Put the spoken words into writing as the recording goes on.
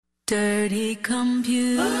Dirty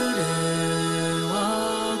computer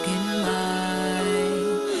walking by.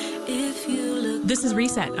 If you look. This is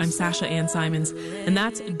Reset. I'm Sasha Ann Simons, and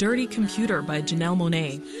that's Dirty Computer by Janelle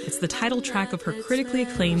Monáe. It's the title track of her critically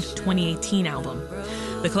acclaimed 2018 album.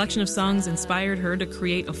 The collection of songs inspired her to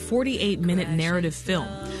create a 48-minute narrative film,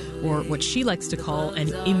 or what she likes to call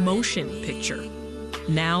an emotion picture.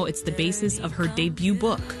 Now it's the basis of her debut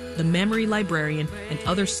book, The Memory Librarian and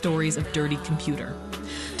Other Stories of Dirty Computer.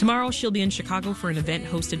 Tomorrow, she'll be in Chicago for an event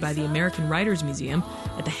hosted by the American Writers Museum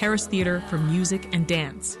at the Harris Theater for Music and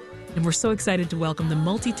Dance. And we're so excited to welcome the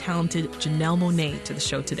multi-talented Janelle Monáe to the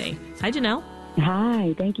show today. Hi, Janelle.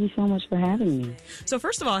 Hi, thank you so much for having me. So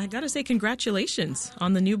first of all, I got to say congratulations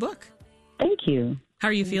on the new book. Thank you. How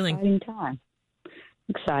are you feeling? Exciting time.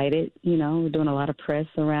 Excited. You know, we're doing a lot of press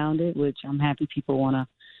around it, which I'm happy people want to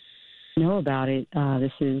know about it.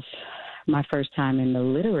 This is my first time in the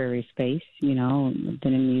literary space. You know, I've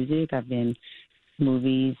been in music, I've been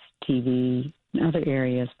movies, TV, other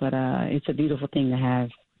areas, but it's a beautiful thing to have,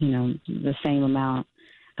 you know, the same amount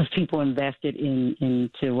of people invested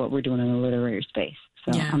into what we're doing in the literary space.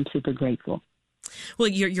 So yeah. I'm super grateful. Well,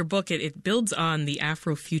 your book, it builds on the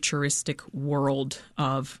afrofuturistic world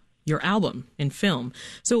of your album in film.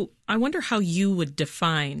 So I wonder how you would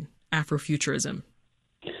define afrofuturism.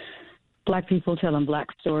 Black people telling Black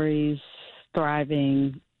stories,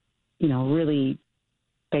 thriving, you know, really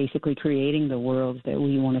basically creating the worlds that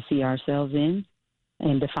we want to see ourselves in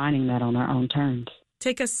and defining that on our own terms.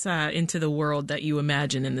 Take us into the world that you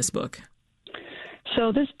imagine in this book.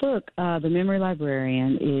 So this book, The Memory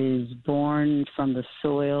Librarian, is born from the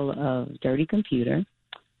soil of Dirty Computer.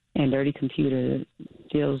 And Dirty Computer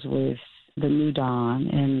deals with the new dawn.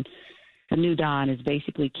 And the new dawn is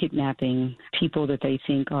basically kidnapping people that they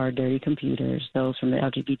think are dirty computers, those from the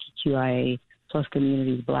LGBTQIA plus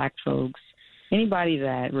communities, Black folks, anybody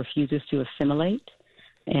that refuses to assimilate.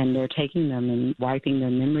 And they're taking them and wiping their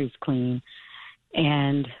memories clean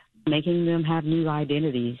and making them have new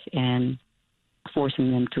identities and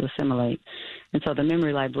forcing them to assimilate. And so the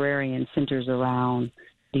Memory Librarian centers around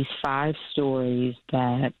these 5 stories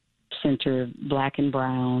that center Black and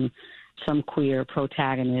brown, some queer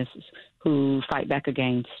protagonists who fight back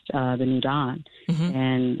against the new dawn. Mm-hmm.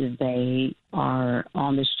 And they are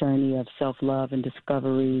on this journey of self-love and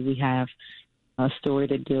discovery. We have a story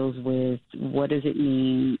that deals with what does it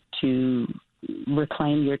mean to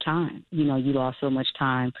reclaim your time. You know, you lost so much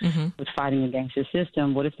time with fighting against the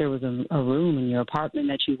system. What if there was a room in your apartment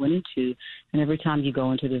that you went into, and every time you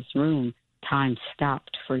go into this room, time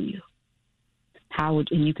stopped for you?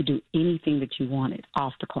 And you could do anything that you wanted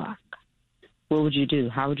off the clock. What would you do?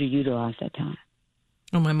 How would you utilize that time?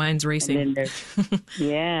 Oh, my mind's racing.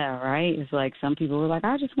 Yeah, right? It's like some people were like,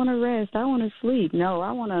 I just want to rest. I want to sleep. No,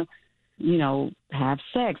 I want to, you know, have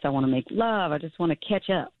sex. I want to make love. I just want to catch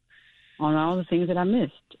up on all the things that I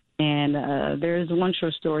missed. And there's one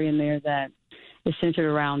short story in there that is centered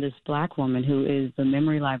around this Black woman who is the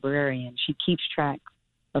memory librarian. She keeps track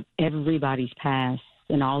of everybody's past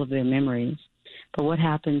and all of their memories. But what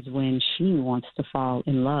happens when she wants to fall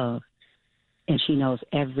in love and she knows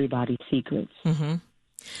everybody's secrets? Mm-hmm.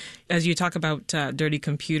 As you talk about Dirty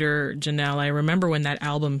Computer, Janelle, I remember when that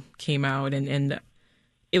album came out and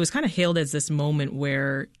it was kind of hailed as this moment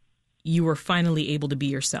where you were finally able to be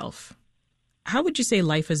yourself. How would you say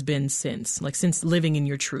life has been since living in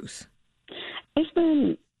your truth? It's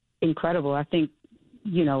been incredible. I think,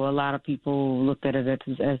 you know, a lot of people looked at it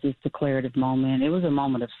as this declarative moment. It was a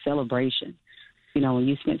moment of celebration. You know, when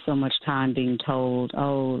you spent so much time being told,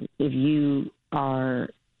 oh, if you are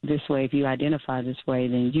this way, if you identify this way,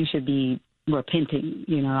 then you should be repenting.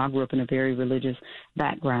 You know, I grew up in a very religious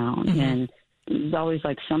background, and it's always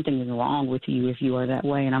like something is wrong with you if you are that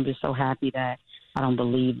way. And I'm just so happy that I don't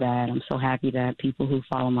believe that. I'm so happy that people who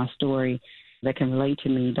follow my story that can relate to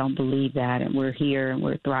me don't believe that. And we're here and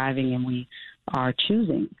we're thriving and we are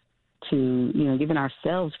choosing to, you know, giving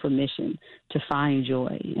ourselves permission to find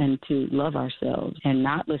joy and to love ourselves and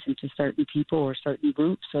not listen to certain people or certain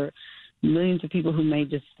groups or millions of people who may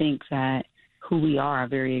just think that who we are, our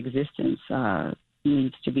very existence,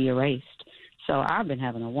 needs to be erased. So I've been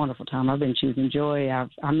having a wonderful time. I've been choosing joy.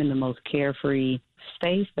 I'm in the most carefree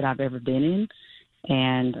space that I've ever been in.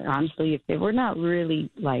 And honestly, if we're not really,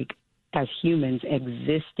 like, as humans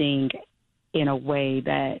existing in a way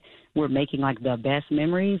that we're making, like, the best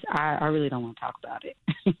memories, I really don't want to talk about it.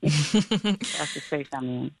 That's the space I'm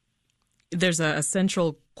in. There's a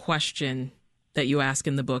central question that you ask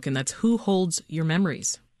in the book, and that's who holds your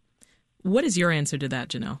memories? What is your answer to that,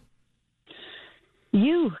 Janelle?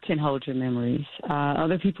 You can hold your memories.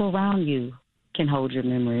 Other people around you can hold your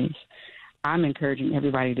memories. I'm encouraging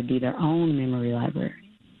everybody to be their own memory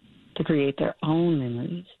librarian, to create their own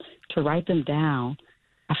memories, to write them down.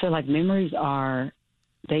 I feel like memories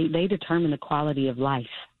they determine the quality of life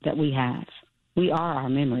that we have. We are our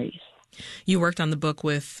memories. You worked on the book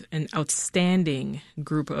with an outstanding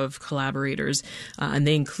group of collaborators, and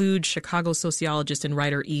they include Chicago sociologist and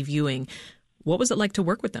writer Eve Ewing. What was it like to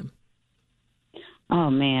work with them? Oh,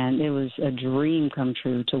 man, it was a dream come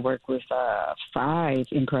true to work with 5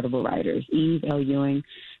 incredible writers. Eve L. Ewing,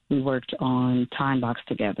 we worked on Time Box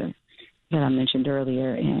together that I mentioned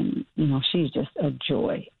earlier, and, she's just a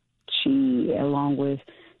joy. She, along with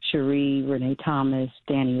Cherie, Renee Thomas,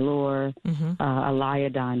 Danny Lohr,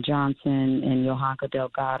 Alaya Don Johnson, and Johanka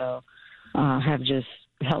Delgado have just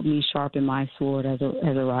helped me sharpen my sword as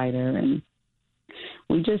a writer. And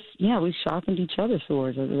we sharpened each other's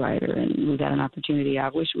swords as a writer, and we got an opportunity. I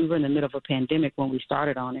wish we were in the middle of a pandemic when we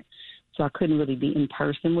started on it, so I couldn't really be in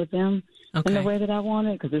person with them in the way that I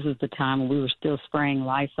wanted, because this was the time when we were still spraying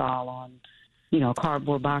Lysol on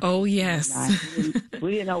cardboard boxes. Oh, yes.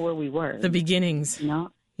 We didn't know where we were. The beginnings.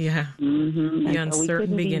 Yeah. Mm-hmm. The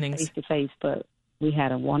uncertain beginnings. Face to face, but we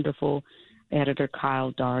had a wonderful editor,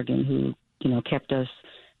 Kyle Dargan, who, kept us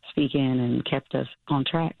speaking and kept us on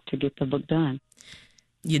track to get the book done.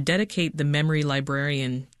 You dedicate the Memory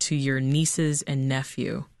Librarian to your nieces and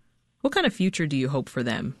nephew. What kind of future do you hope for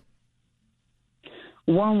them?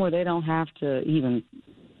 One where they don't have to even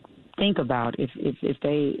think about if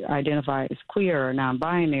they identify as queer or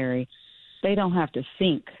non-binary, they don't have to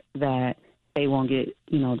think that they won't get,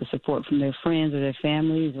 the support from their friends or their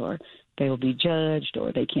families, or they will be judged,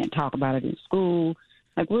 or they can't talk about it in school.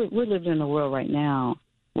 Like, we're living in a world right now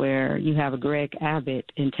where you have a Greg Abbott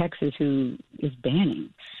in Texas who is banning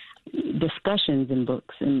discussions in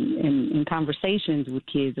books and conversations with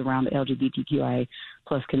kids around the LGBTQIA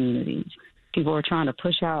plus communities. People are trying to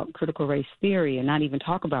push out critical race theory and not even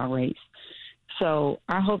talk about race. So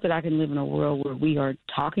I hope that I can live in a world where we are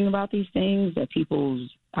talking about these things, that people's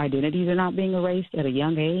identities are not being erased at a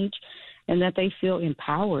young age, and that they feel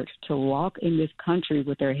empowered to walk in this country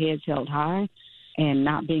with their heads held high and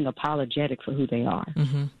not being apologetic for who they are.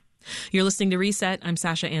 Mm-hmm. You're listening to Reset. I'm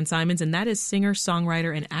Sasha Ann Simons, and that is singer,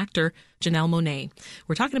 songwriter, and actor Janelle Monáe.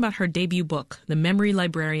 We're talking about her debut book, The Memory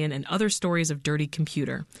Librarian and Other Stories of Dirty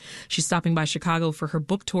Computer. She's stopping by Chicago for her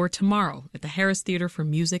book tour tomorrow at the Harris Theater for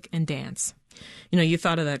Music and Dance. You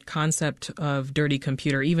thought of that concept of Dirty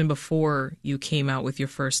Computer even before you came out with your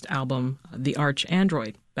first album, The Arch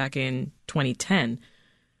Android, back in 2010.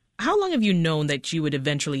 How long have you known that you would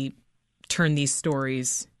eventually turn these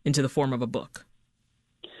stories into the form of a book?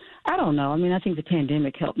 I don't know. I mean, I think the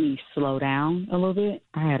pandemic helped me slow down a little bit.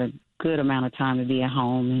 I had a good amount of time to be at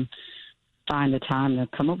home and find the time to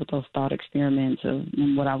come up with those thought experiments of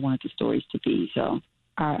what I wanted the stories to be. So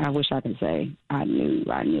I wish I could say I knew.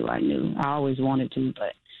 I always wanted to,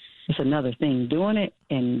 but it's another thing. Doing it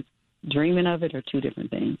and dreaming of it are two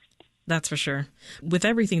different things. That's for sure. With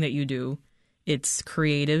everything that you do, it's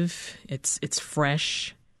creative, it's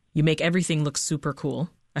fresh. You make everything look super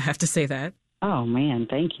cool. I have to say that. Oh, man,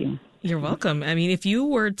 thank you. You're welcome. I mean, if you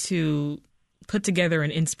were to put together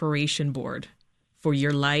an inspiration board for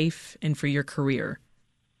your life and for your career,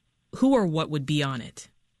 who or what would be on it?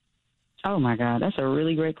 Oh, my God, that's a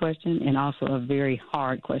really great question, and also a very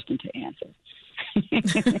hard question to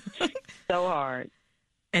answer. So hard.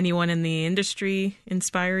 Anyone in the industry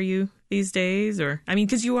inspire you these days? Or, I mean,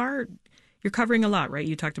 because you're covering a lot, right?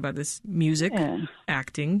 You talked about this music,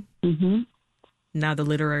 acting, now the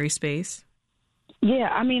literary space. Yeah,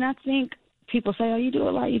 I mean, I think people say, oh, you do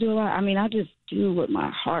a lot. I mean, I just do what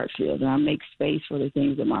my heart feels, and I make space for the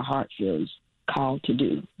things that my heart feels called to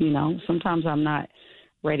do. Sometimes I'm not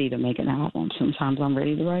ready to make an album. Sometimes I'm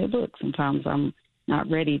ready to write a book. Sometimes I'm not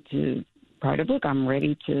ready to write a book. I'm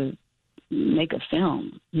ready to make a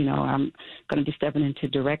film. I'm going to be stepping into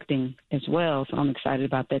directing as well, so I'm excited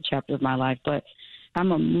about that chapter of my life. But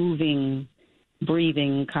I'm a moving,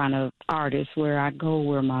 breathing kind of artist where I go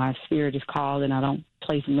where my spirit is called, and I don't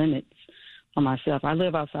place limits on myself. I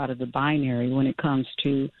live outside of the binary when it comes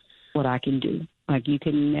to what I can do. Like,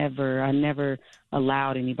 I never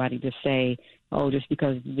allowed anybody to say, oh, just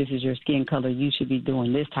because this is your skin color, you should be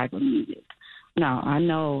doing this type of music. No, I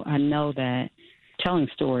know that telling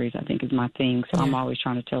stories, I think, is my thing. So I'm always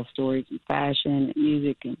trying to tell stories in fashion,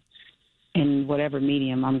 music, and in whatever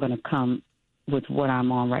medium I'm going to come with what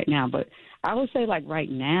I'm on right now. But I would say, like, right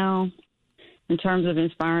now, in terms of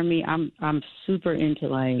inspiring me, I'm super into,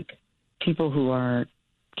 like, people who are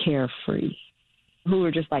carefree, who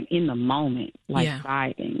are just, like, in the moment, like,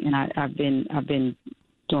 vibing. And I've been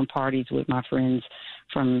doing parties with my friends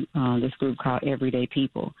from this group called Everyday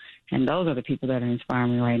People. And those are the people that are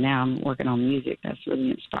inspiring me right now. I'm working on music that's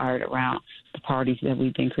really inspired around the parties that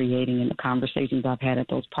we've been creating and the conversations I've had at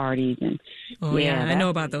those parties. And I know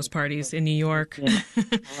about those parties in New York. Yeah.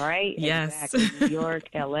 Right? Yes. Exactly. New York,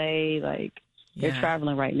 L.A., they're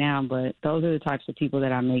traveling right now, but those are the types of people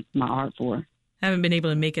that I make my art for. Haven't been able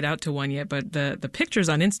to make it out to one yet, but the pictures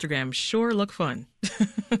on Instagram sure look fun.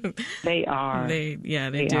 They are. They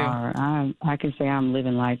do. Are. I can say I'm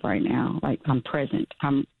living life right now. I'm present.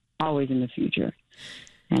 I'm always in the future.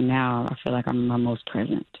 And now I feel like I'm my most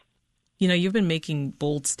present. You've been making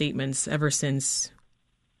bold statements ever since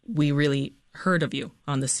we really heard of you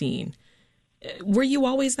on the scene. Were you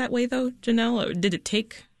always that way, though, Janelle? Or did it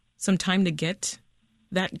take some time to get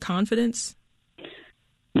that confidence?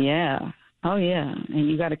 Yeah. Oh, yeah. And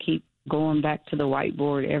you got to keep going back to the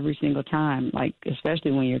whiteboard every single time,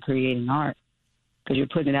 especially when you're creating art, because you're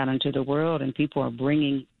putting it out into the world and people are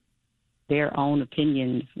bringing their own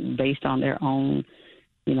opinions based on their own,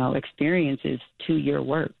 experiences to your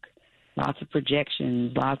work. Lots of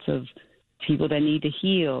projections, lots of people that need to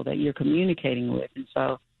heal that you're communicating with. And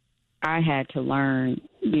so I had to learn,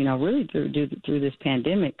 really through this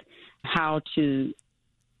pandemic, how to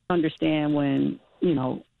understand when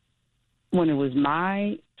it was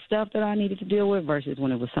my stuff that I needed to deal with versus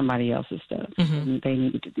when it was somebody else's stuff that they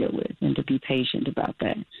needed to deal with, and to be patient about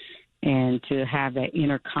that and to have that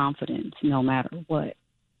inner confidence no matter what.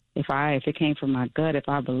 If it came from my gut, if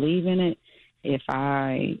I believe in it, if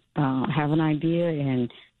I have an idea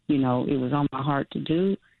and, it was on my heart to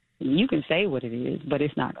do, you can say what it is, but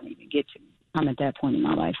it's not going to even get to me. I'm at that point in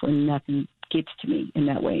my life where nothing gets to me in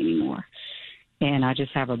that way anymore. And I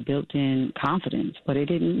just have a built-in confidence. But it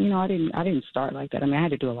didn't, I didn't start like that. I mean, I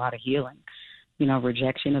had to do a lot of healing,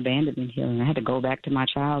 rejection, abandonment healing. I had to go back to my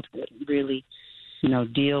childhood and really,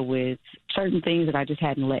 deal with certain things that I just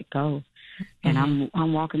hadn't let go. And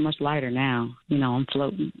I'm walking much lighter now. I'm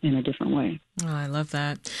floating in a different way. Oh, I love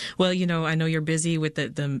that. Well, I know you're busy with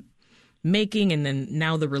the making and then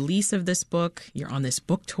now the release of this book. You're on this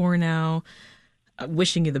book tour now.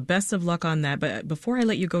 Wishing you the best of luck on that. But before I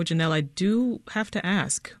let you go, Janelle, I do have to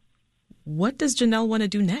ask, what does Janelle want to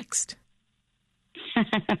do next?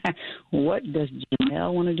 What does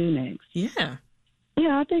Janelle want to do next? Yeah.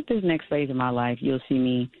 Yeah, I think this next phase of my life, you'll see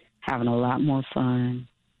me having a lot more fun,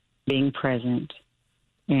 being present,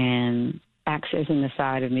 and accessing the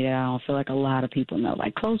side of me that I don't feel like a lot of people know,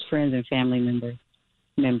 like close friends and family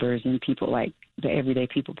members and people like the Everyday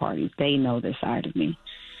People parties. They know this side of me.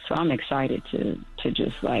 So I'm excited to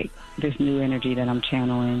just this new energy that I'm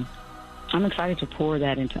channeling. I'm excited to pour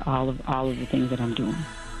that into all of the things that I'm doing.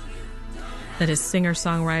 That is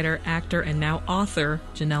singer-songwriter, actor, and now author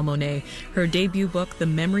Janelle Monáe. Her debut book, The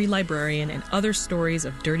Memory Librarian and Other Stories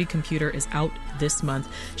of Dirty Computer, is out this month.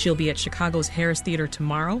 She'll be at Chicago's Harris Theater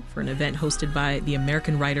tomorrow for an event hosted by the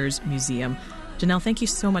American Writers Museum. Janelle, thank you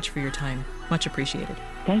so much for your time. Much appreciated.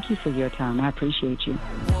 Thank you for your time. I appreciate you.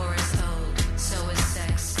 War is cold, so is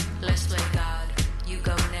sex. Let's play God. You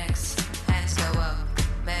go next. Hands go up,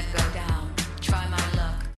 men go down. Try my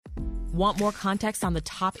luck. Want more context on the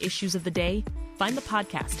top issues of the day? Find the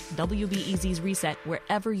podcast, WBEZ's Reset,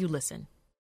 wherever you listen.